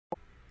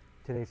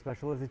Today's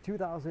special is a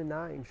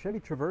 2009 Chevy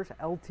Traverse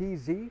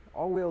LTZ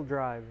all-wheel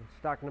drive,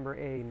 stock number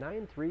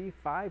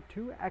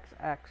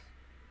A9352XX.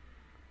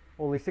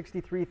 Only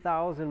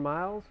 63,000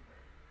 miles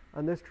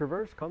on this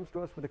Traverse. Comes to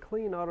us with a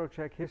clean auto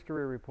check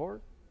history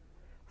report.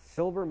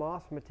 Silver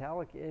moss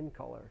metallic in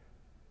color.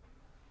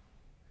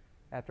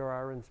 After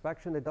our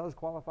inspection, it does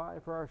qualify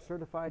for our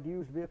certified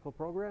used vehicle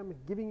program,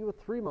 giving you a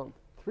 3-month,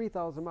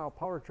 3,000-mile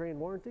powertrain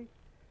warranty,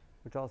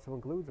 which also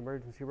includes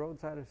emergency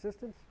roadside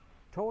assistance,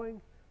 towing,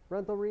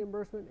 rental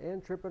reimbursement,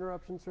 and trip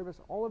interruption service,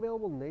 all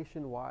available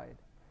nationwide.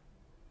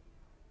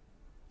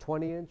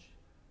 20-inch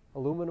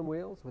aluminum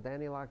wheels with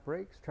anti-lock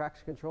brakes,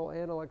 traction control,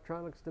 and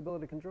electronic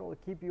stability control to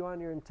keep you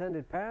on your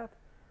intended path.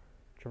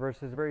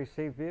 Traverse is a very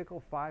safe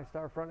vehicle,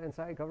 5-star front and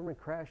side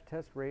government crash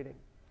test rating.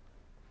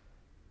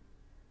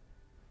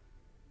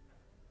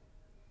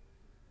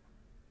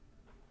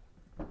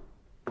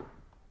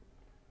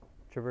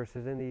 Traverse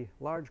is in the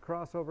large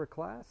crossover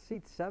class,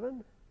 seat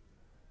 7,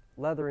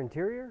 leather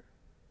interior,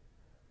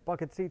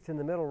 bucket seats in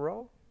the middle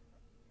row,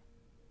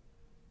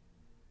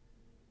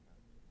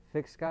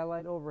 fixed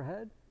skylight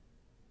overhead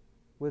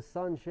with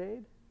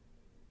sunshade,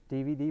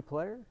 DVD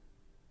player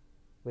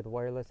with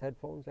wireless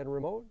headphones and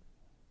remote,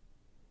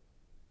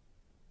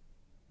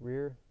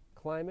 rear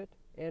climate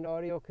and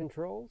audio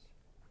controls,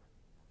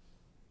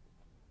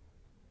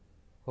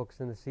 hooks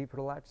in the seat for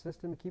the latch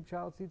system to keep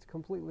child seats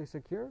completely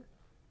secure.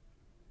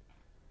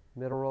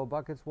 Middle row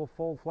buckets will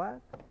fold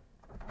flat,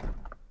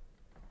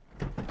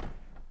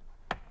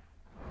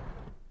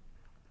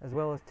 as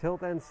well as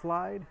tilt and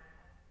slide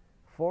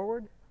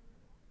forward,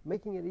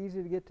 making it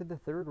easy to get to the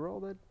third row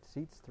that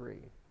seats 3.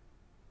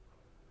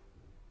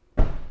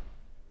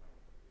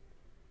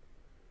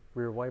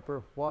 Rear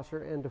wiper,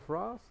 washer, and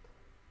defrost.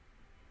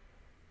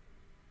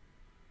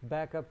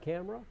 Backup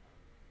camera,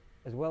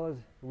 as well as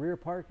rear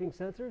parking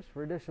sensors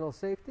for additional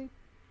safety.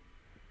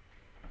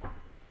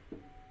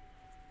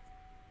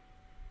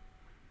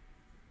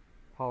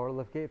 Power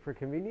liftgate for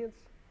convenience.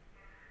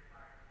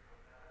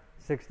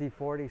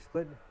 60/40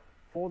 split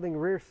folding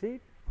rear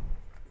seat.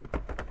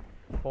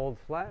 Folds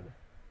flat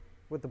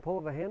with the pull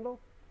of a handle,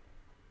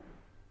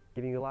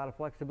 giving you a lot of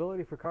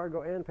flexibility for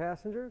cargo and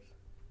passengers,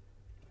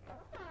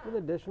 with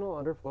additional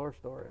underfloor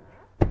storage.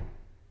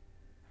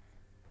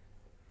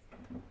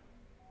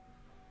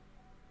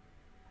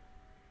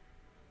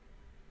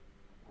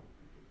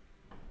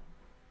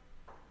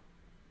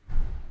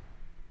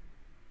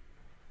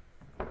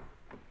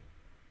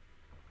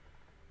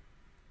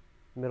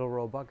 Middle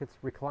row buckets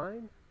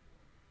recline,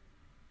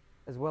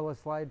 as well as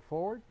slide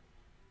forward,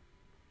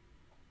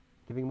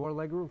 giving more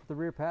legroom for the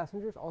rear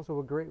passengers. Also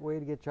a great way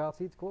to get child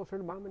seats closer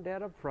to mom and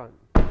dad up front.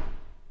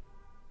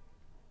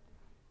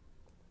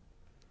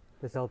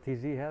 This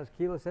LTZ has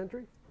keyless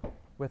entry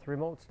with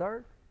remote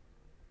start,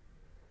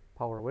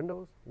 power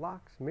windows,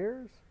 locks,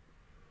 mirrors,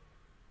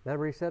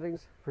 memory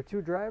settings for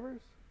 2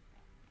 drivers,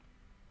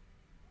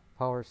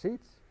 power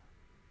seats,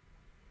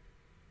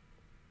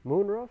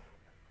 moonroof,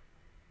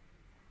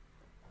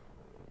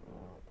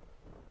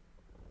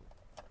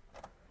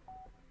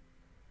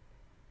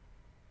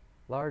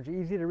 large,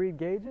 easy-to-read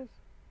gauges,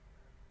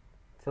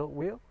 tilt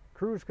wheel,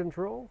 cruise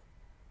control,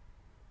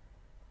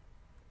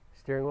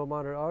 steering wheel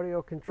mounted audio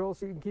control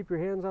so you can keep your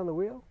hands on the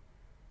wheel,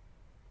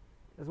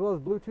 as well as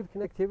Bluetooth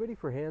connectivity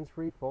for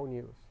hands-free phone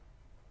use.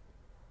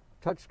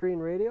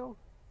 Touchscreen radio,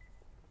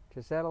 which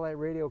is satellite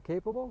radio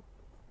capable.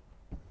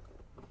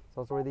 It's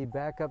also where the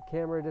backup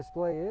camera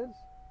display is.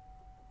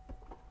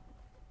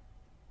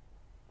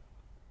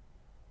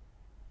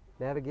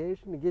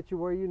 Navigation to get you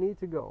where you need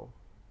to go.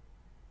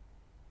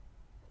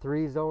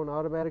 3-zone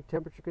automatic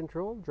temperature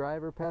control,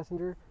 driver,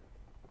 passenger,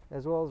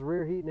 as well as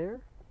rear heat and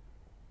air.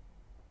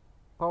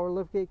 Power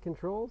liftgate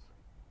controls,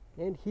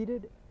 and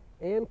heated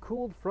and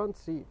cooled front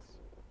seats.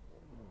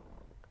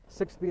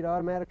 6-speed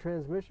automatic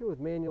transmission with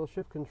manual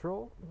shift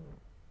control.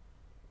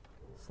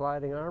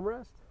 Sliding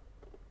armrest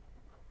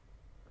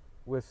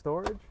with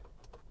storage,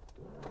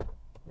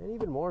 and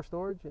even more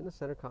storage in the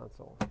center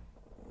console.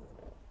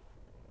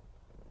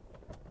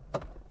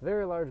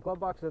 Very large glove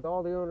box with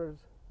all the owner's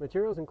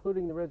materials,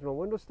 including the original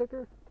window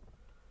sticker,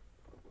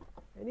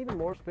 and even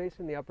more space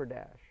in the upper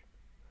dash.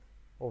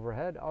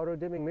 Overhead, auto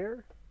dimming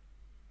mirror,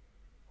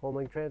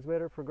 HomeLink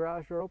transmitter for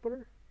garage door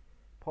opener,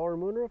 power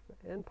moonroof,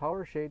 and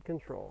power shade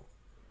control.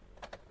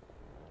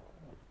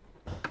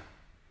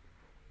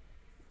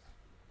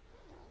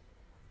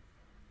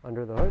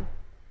 Under the hood,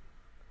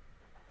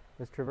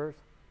 this Traverse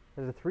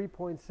has a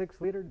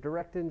 3.6-liter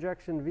direct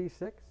injection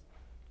V6,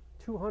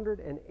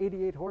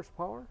 288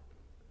 horsepower,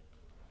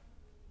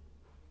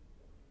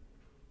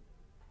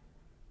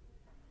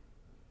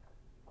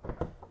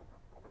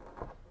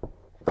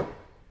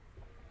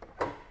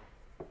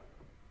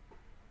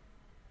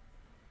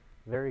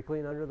 very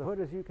clean under the hood,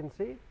 as you can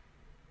see.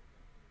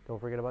 Don't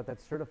forget about that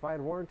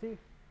certified warranty,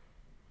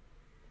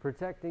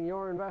 protecting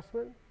your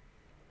investment.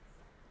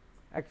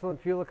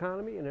 Excellent fuel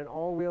economy in an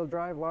all-wheel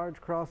drive large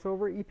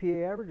crossover.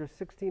 EPA average of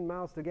 16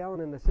 miles to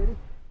gallon in the city,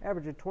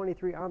 average of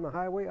 23 on the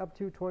highway, up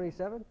to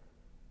 27.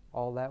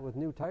 All that with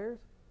new tires.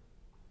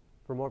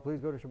 For more, please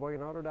go to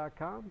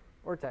SheboyganAuto.com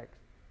or text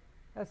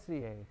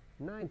SCA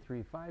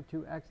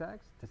 9352XX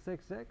to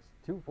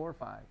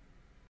 66245.